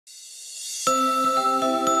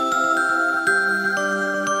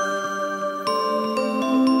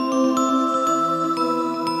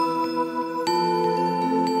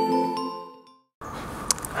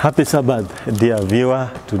Happy Sabbath, dear viewer.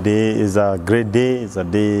 Today is a great day. It's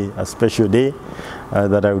a special day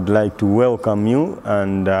that I would like to welcome you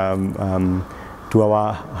and to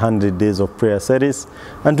our 100 days of prayer series.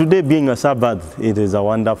 And today being a Sabbath, it is a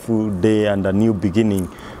wonderful day and a new beginning.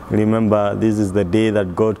 Remember, this is the day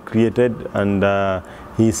that God created, and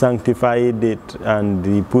He sanctified it and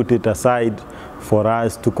He put it aside for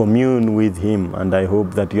us to commune with Him. And I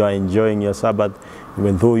hope that you are enjoying your Sabbath.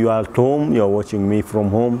 Even though you are at home, you are watching me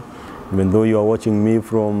from home. Even though you are watching me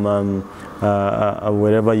from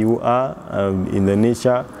wherever you are in the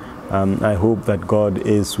nature, I hope that God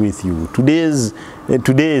is with you. Today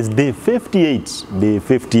is day 58. Day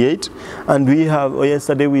 58, and we have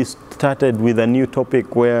yesterday we started with a new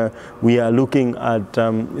topic where we are looking at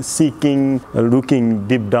looking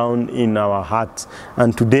deep down in our hearts.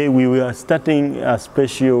 And today we are starting a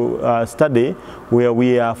special study where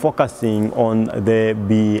we are focusing on the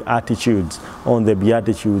Beatitudes,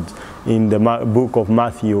 in the book of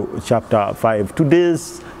Matthew chapter 5.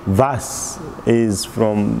 Today's verse is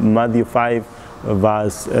from Matthew 5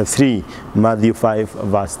 verse 3. Matthew 5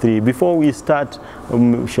 verse 3. Before we start,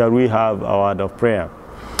 shall we have a word of prayer?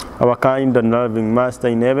 Our kind and loving Master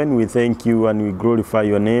in heaven, we thank you and we glorify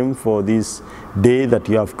your name for this day that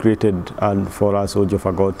you have created and for us, O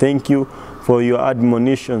Jehovah God. Thank you for your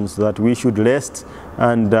admonitions that we should rest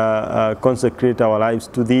and consecrate our lives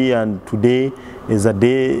to thee. And today is a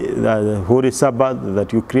day, the Holy Sabbath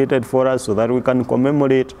that you created for us, so that we can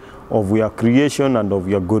commemorate of your creation and of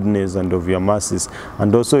your goodness and of your mercies.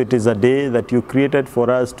 And also it is a day that you created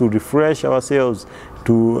for us to refresh ourselves,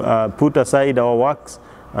 to put aside our works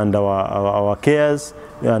and our cares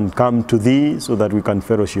and come to thee so that we can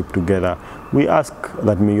fellowship together. We ask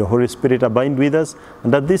that may your Holy Spirit abide with us,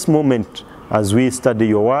 and at this moment as we study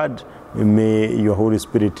your word, may your Holy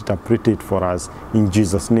Spirit interpret it for us. In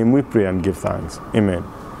Jesus' name we pray and give thanks. Amen.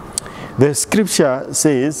 The scripture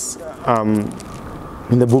says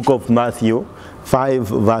in the book of Matthew 5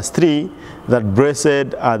 verse 3 that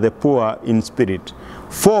blessed are the poor in spirit,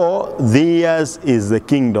 for theirs is the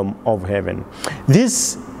kingdom of heaven.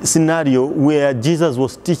 This scenario where Jesus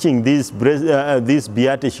was teaching these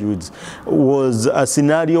Beatitudes was a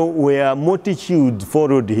scenario where multitudes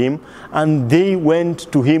followed him, and they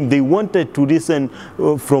went to him. They wanted to listen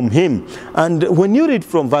from him. And when you read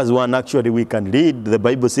from verse 1, actually we can read, the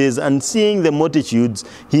Bible says, and seeing the multitudes,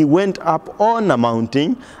 he went up on a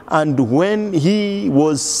mountain, and when he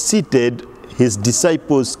was seated, his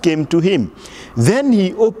disciples came to him. Then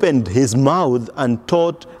he opened his mouth and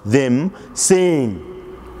taught them, saying,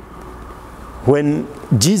 when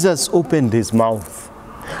Jesus opened his mouth,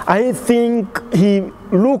 I think he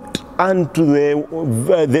looked unto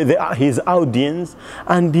his audience,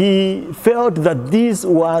 and he felt that these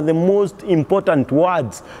were the most important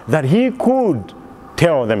words that he could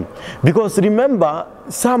tell them. Because remember,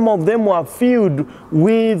 some of them were filled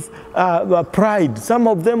with pride. Some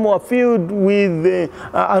of them were filled with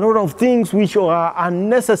a lot of things which were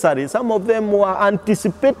unnecessary. Some of them were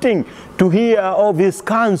anticipating to hear of his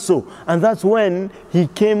counsel. And that's when he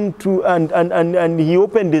came to and he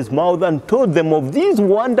opened his mouth and told them of these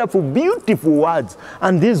wonderful, beautiful words.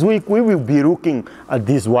 And this week we will be looking at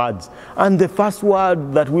these words. And the first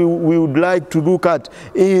word that we would like to look at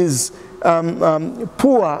is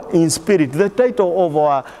poor in spirit. The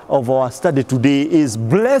title of our study today is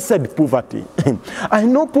Blessed Poverty. I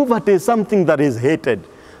know poverty is something that is hated.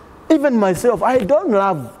 Even myself, I don't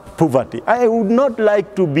love poverty. I would not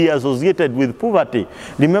like to be associated with poverty.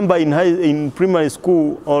 Remember in primary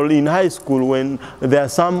school or in high school, when there are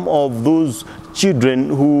some of those children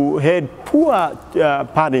who had poor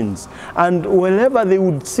parents, and whenever they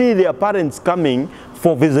would see their parents coming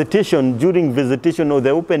for visitation, during visitation or the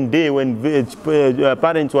open day when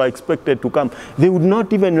parents were expected to come, they would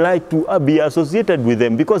not even like to be associated with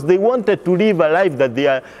them, because they wanted to live a life that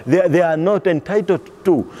they are not entitled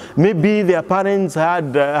to. Maybe their parents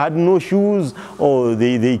had no shoes, or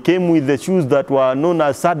they came with the shoes that were known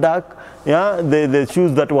as sadak, yeah, the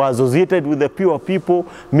shoes that were associated with the pure people.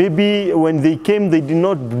 Maybe when they came, they did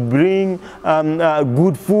not bring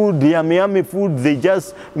good food, yummy food. They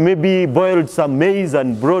just maybe boiled some maize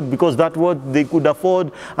and brought, because that's what they could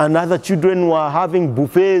afford. And other children were having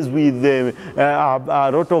buffets with a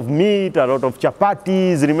lot of meat, a lot of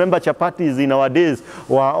chapatis. Remember, chapatis in our days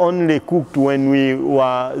were only cooked when we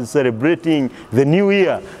were celebrating the New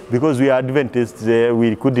Year, because we are Adventists.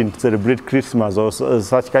 We couldn't celebrate Christmas or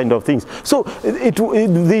such kind of things. So they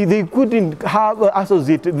couldn't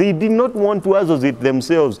associate, they did not want to associate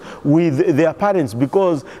themselves with their parents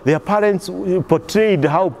because their parents portrayed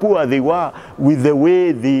how poor they were with the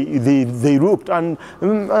way they looked. And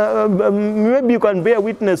maybe you can bear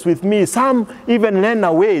witness with me, some even ran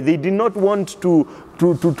away. They did not want to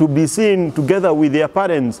be seen together with their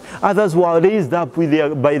parents. Others were raised up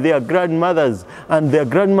by their grandmothers, and their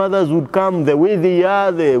grandmothers would come the way they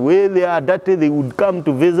are dirty, they would come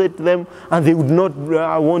to visit them, and they would not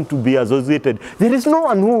want to be associated. There is no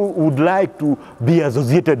one who would like to be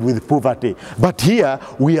associated with poverty. But here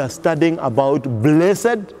we are studying about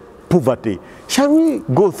blessed poverty. Shall we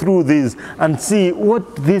go through this and see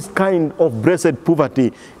what this kind of blessed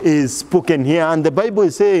poverty is spoken here? And the Bible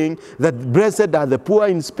is saying that blessed are the poor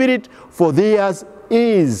in spirit, for theirs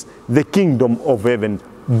is the kingdom of heaven.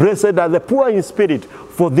 Blessed are the poor in spirit,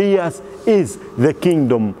 for theirs is the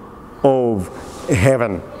kingdom of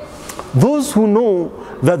heaven. Those who know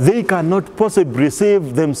that they cannot possibly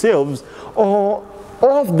save themselves or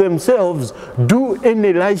of themselves do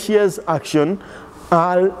any righteous action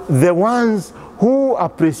are the ones who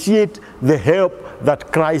appreciate the help that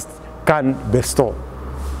Christ can bestow.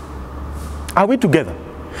 Are we together?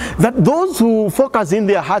 That those who focus in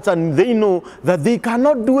their hearts and they know that they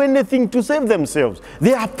cannot do anything to save themselves,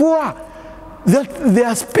 they are poor, that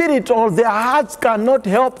their spirit or their hearts cannot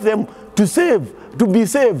help them to be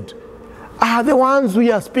saved, are the ones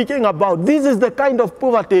we are speaking about. This is the kind of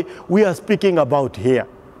poverty we are speaking about here.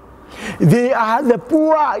 They are the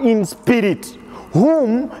poor in spirit,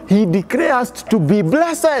 whom he declares to be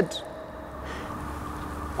blessed,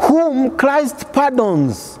 whom Christ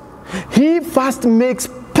pardons. He first makes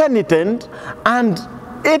penitent, and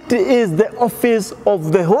it is the office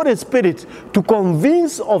of the Holy Spirit to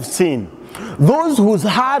convince of sin. Those whose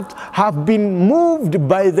hearts have been moved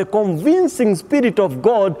by the convincing Spirit of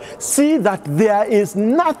God see that there is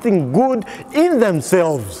nothing good in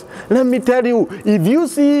themselves. Let me tell you, if you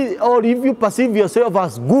see or if you perceive yourself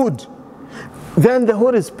as good, then the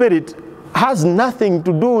Holy Spirit has nothing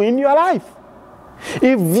to do in your life.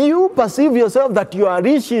 If you perceive yourself that you are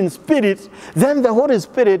rich in spirit, then the Holy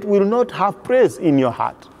Spirit will not have praise in your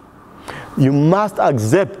heart. You must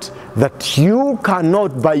accept that you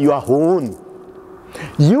cannot by your own.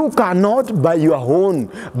 You cannot by your own,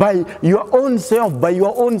 by your own self, by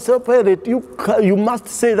your own self-spirit. You must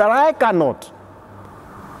say that I cannot.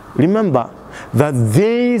 Remember that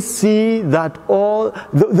they see that all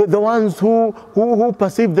the ones who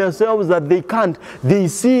perceive themselves that they can't, they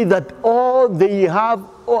see that all they have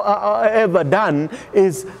ever done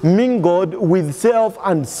is mingled with self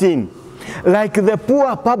and sin. Like the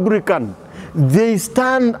poor publican, they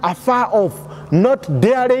stand afar off, not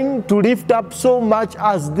daring to lift up so much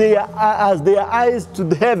as their eyes to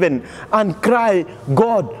heaven and cry,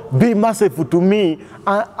 God, be merciful to me,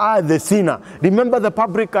 I the sinner. Remember the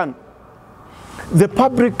publican? The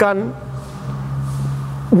publican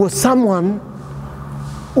was someone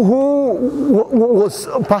who was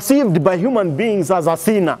perceived by human beings as a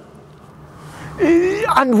sinner.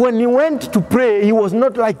 And when he went to pray, he was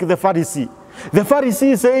not like the Pharisee. The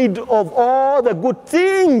Pharisee said of all the good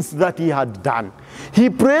things that he had done. He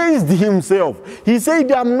praised himself. He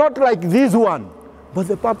said, I'm not like this one. But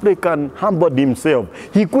the publican humbled himself.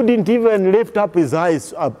 He couldn't even lift up his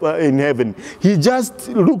eyes up in heaven. He just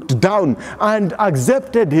looked down and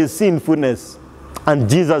accepted his sinfulness. And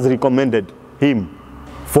Jesus recommended him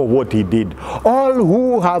for what he did. All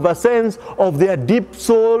who have a sense of their deep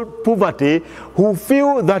soul poverty, who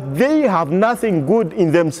feel that they have nothing good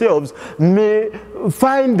in themselves, may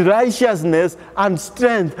find righteousness and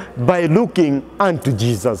strength by looking unto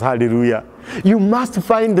Jesus. Hallelujah. You must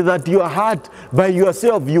find that your heart by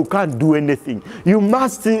yourself you can't do anything. You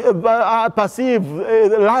must perceive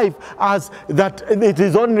life as that it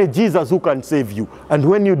is only Jesus who can save you. And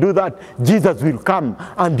when you do that, Jesus will come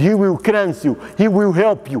and he will cleanse you, he will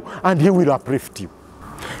help you, and he will uplift you.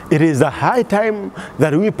 It is a high time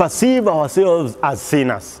that we perceive ourselves as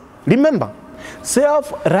sinners. Remember,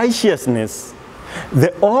 self-righteousness,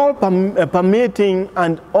 the all-permeating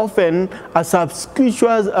and often a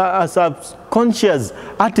subconscious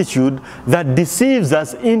attitude that deceives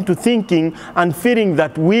us into thinking and feeling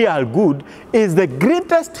that we are good, is the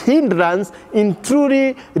greatest hindrance in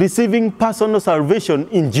truly receiving personal salvation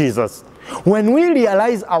in Jesus. When we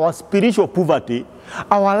realize our spiritual poverty,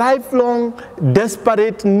 our lifelong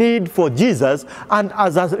desperate need for Jesus, and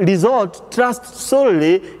as a result trust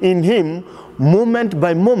solely in him moment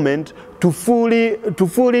by moment to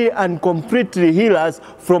fully and completely heal us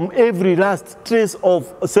from every last trace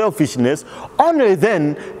of selfishness, only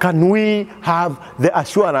then can we have the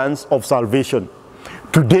assurance of salvation.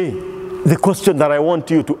 Today, the question that I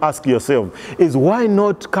want you to ask yourself is, why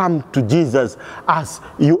not come to Jesus as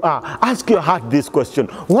you are? Ask your heart this question.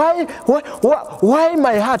 Why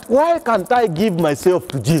my heart? Why can't I give myself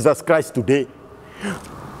to Jesus Christ today?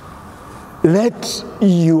 Let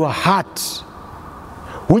your heart,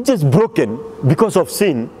 which is broken because of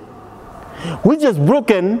sin, which is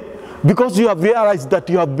broken because you have realized that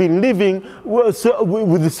you have been living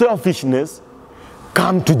with selfishness,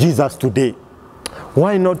 come to Jesus today.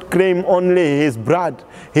 Why not claim only his blood,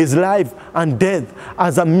 his life and death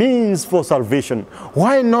as a means for salvation?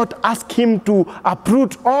 Why not ask him to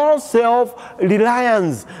uproot all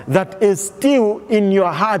self-reliance that is still in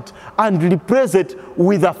your heart and replace it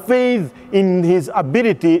with a faith in his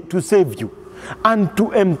ability to save you and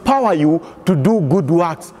to empower you to do good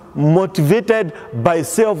works motivated by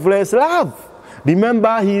selfless love?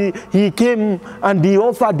 Remember, he came and he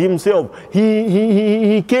offered himself.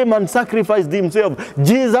 He came and sacrificed himself.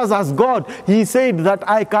 Jesus as God, he said that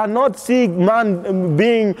I cannot see man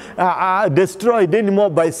being destroyed anymore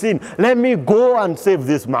by sin. Let me go and save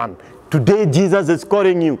this man. Today Jesus is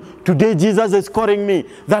calling you. Today Jesus is calling me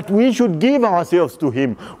that we should give ourselves to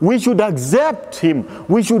him. We should accept him.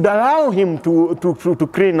 We should allow him to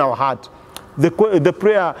clean our heart. The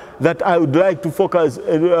prayer that I would like to focus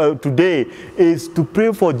today is to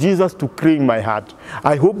pray for Jesus to clean my heart.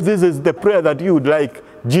 I hope this is the prayer that you would like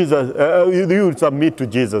Jesus, you would submit to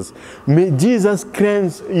Jesus. May Jesus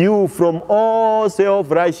cleanse you from all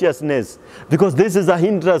self-righteousness, because this is a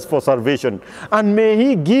hindrance for salvation. And may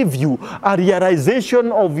he give you a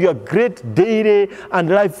realization of your great daily and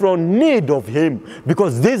lifelong need of him,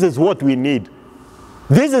 because this is what we need.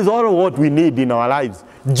 This is all what we need in our lives.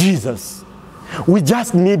 Jesus. We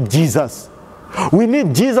just need Jesus. We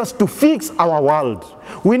need Jesus to fix our world.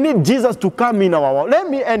 We need Jesus to come in our world. Let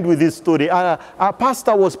me end with this story. A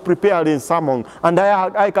pastor was preparing sermon, and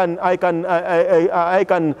I can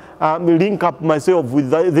link up myself with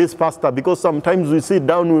this pastor, because sometimes we sit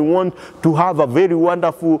down, we want to have a very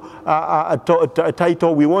wonderful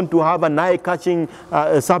title. We want to have an eye-catching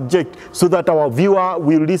subject so that our viewer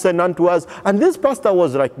will listen unto us. And this pastor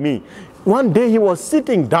was like me. One day he was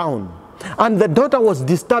sitting down, and the daughter was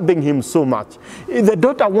disturbing him so much. The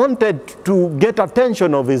daughter wanted to get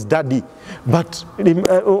attention of his daddy. But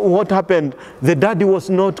what happened? The daddy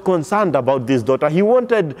was not concerned about this daughter. He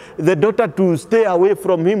wanted the daughter to stay away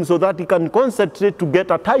from him so that he can concentrate to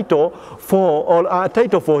get a title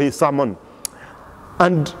for his sermon.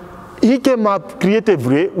 And he came up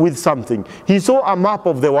creatively with something. He saw a map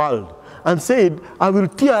of the world and said, I will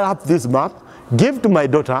tear up this map, give to my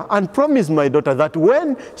daughter, and promise my daughter that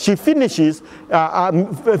when she finishes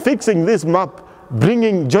fixing this map,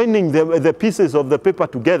 joining the pieces of the paper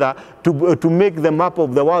together to make the map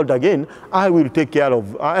of the world again, I will take care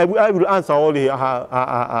of, I will answer all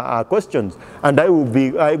her questions, and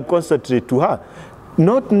I concentrate to her,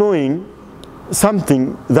 not knowing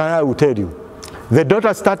something that I will tell you. The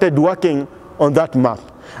daughter started working on that map,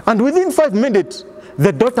 and within 5 minutes,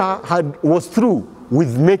 the daughter was through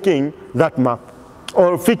with making that map,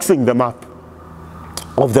 or fixing the map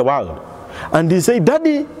of the world. And he said,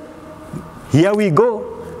 Daddy, here we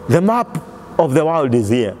go. The map of the world is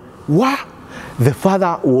here. Wow! The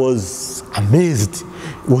father was amazed,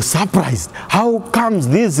 was surprised. How comes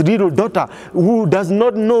this little daughter, who does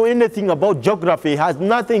not know anything about geography, has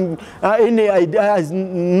nothing, has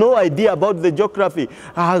no idea about the geography,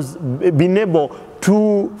 has been able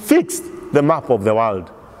to fix the map of the world?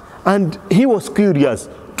 And he was curious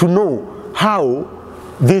to know how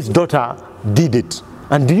this daughter did it.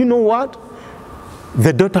 And do you know what?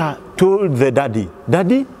 The daughter told the daddy,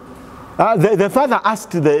 Daddy, the father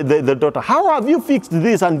asked the daughter, how have you fixed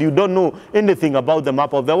this and you don't know anything about the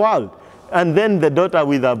map of the world? And then the daughter,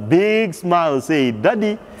 with a big smile, said,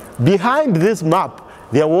 Daddy, behind this map,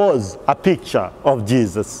 there was a picture of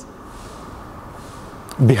Jesus.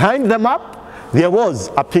 Behind the map, there was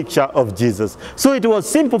a picture of Jesus. So it was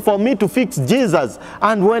simple for me to fix Jesus.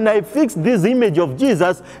 And when I fixed this image of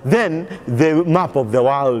Jesus, then the map of the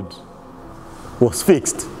world was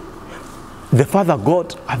fixed. The father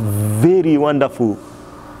got a very wonderful,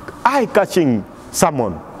 eye-catching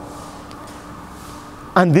sermon.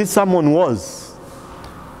 And this sermon was,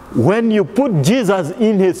 when you put Jesus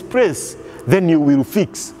in his place, then you will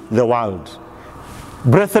fix the world.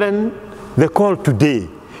 Brethren, the call today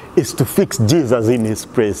is to fix Jesus in his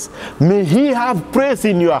place. May he have praise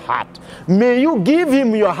in your heart. May you give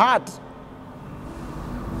him your heart.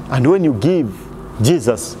 And when you give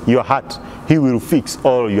Jesus your heart, he will fix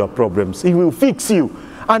all your problems. He will fix you.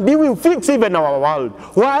 and he will fix even our world.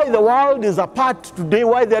 Why the world is apart today,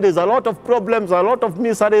 why there is a lot of problems, a lot of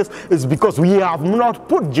miseries, is because we have not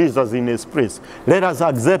put Jesus in his place. Let us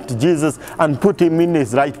accept Jesus and put him in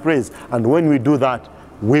his right place. And when we do that,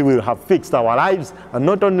 we will have fixed our lives, and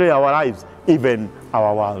not only our lives, even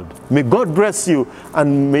our world. May God bless you,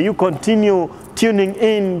 and may you continue tuning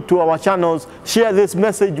in to our channels. Share this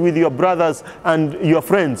message with your brothers and your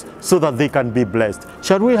friends so that they can be blessed.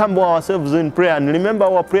 Shall we humble ourselves in prayer? And remember,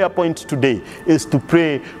 our prayer point today is to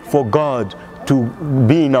pray for God to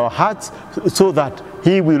be in our hearts so that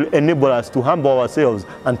he will enable us to humble ourselves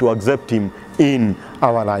and to accept him in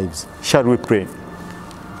our lives. Shall we pray?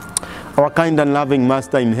 Our kind and loving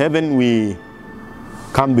Master in heaven, we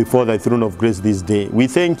come before thy throne of grace this day. We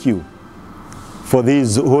thank you for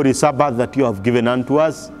this holy Sabbath that you have given unto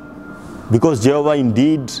us, because Jehovah,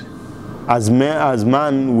 indeed, as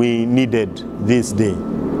man we needed this day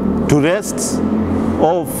to rest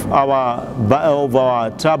of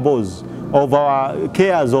our troubles, of our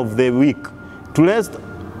cares of the week, to rest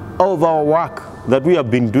of our work that we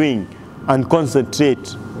have been doing, and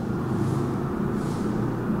concentrate,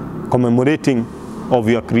 commemorating of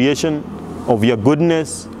your creation, of your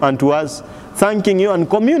goodness unto us, thanking you and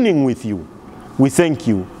communing with you. We thank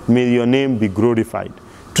you. May your name be glorified.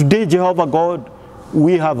 Today, Jehovah God,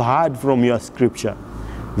 we have heard from your scripture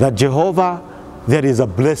that, Jehovah, there is a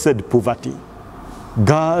blessed poverty.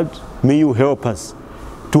 God, may you help us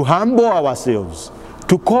to humble ourselves,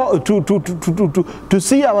 to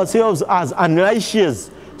see ourselves as unrighteous,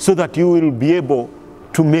 so that you will be able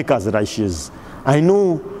to make us righteous. I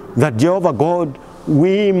know that, Jehovah God,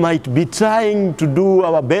 we might be trying to do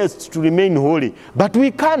our best to remain holy, but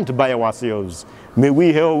we can't by ourselves. May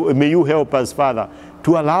you help us, Father,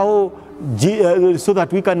 to allow, so that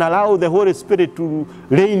we can allow the Holy Spirit to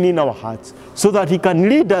reign in our hearts, so that he can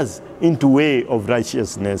lead us into way of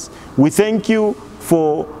righteousness. We thank you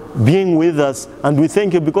for being with us, and we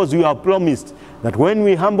thank you because you have promised that when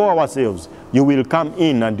we humble ourselves, you will come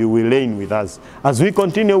in and you will reign with us. As we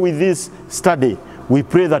continue with this study, we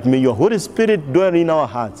pray that may your Holy Spirit dwell in our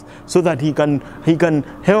hearts, so that he can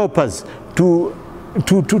help us to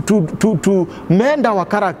mend our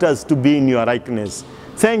characters to be in your likeness.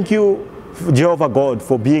 Thank you, Jehovah God,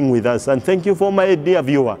 for being with us, and thank you for my dear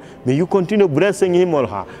viewer. May you continue blessing him or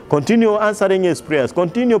her, continue answering his prayers,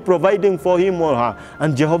 continue providing for him or her,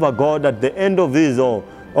 and Jehovah God, at the end of this all,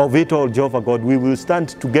 Jehovah God, we will stand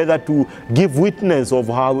together to give witness of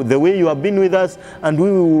how the way you have been with us, and we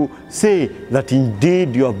will say that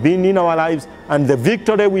indeed you have been in our lives, and the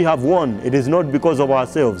victory we have won, it is not because of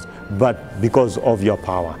ourselves, but because of your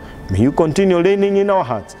power. May you continue reigning in our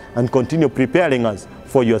hearts and continue preparing us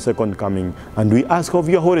for your second coming. And we ask of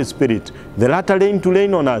your Holy Spirit, the latter rain, to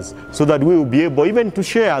rain on us, so that we will be able even to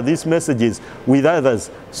share these messages with others,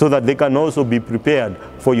 so that they can also be prepared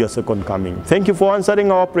for your second coming. Thank you for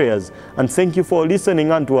answering our prayers, and thank you for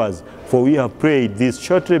listening unto us, for we have prayed this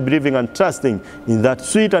shortly, believing and trusting in that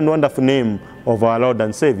sweet and wonderful name of our Lord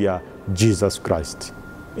and Savior, Jesus Christ.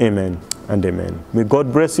 Amen and amen. May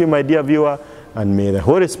God bless you, my dear viewer, and may the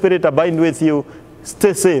Holy Spirit abide with you.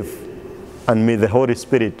 Stay safe, and may the Holy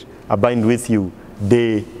Spirit abide with you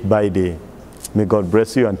day by day. May God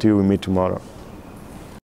bless you until we meet tomorrow.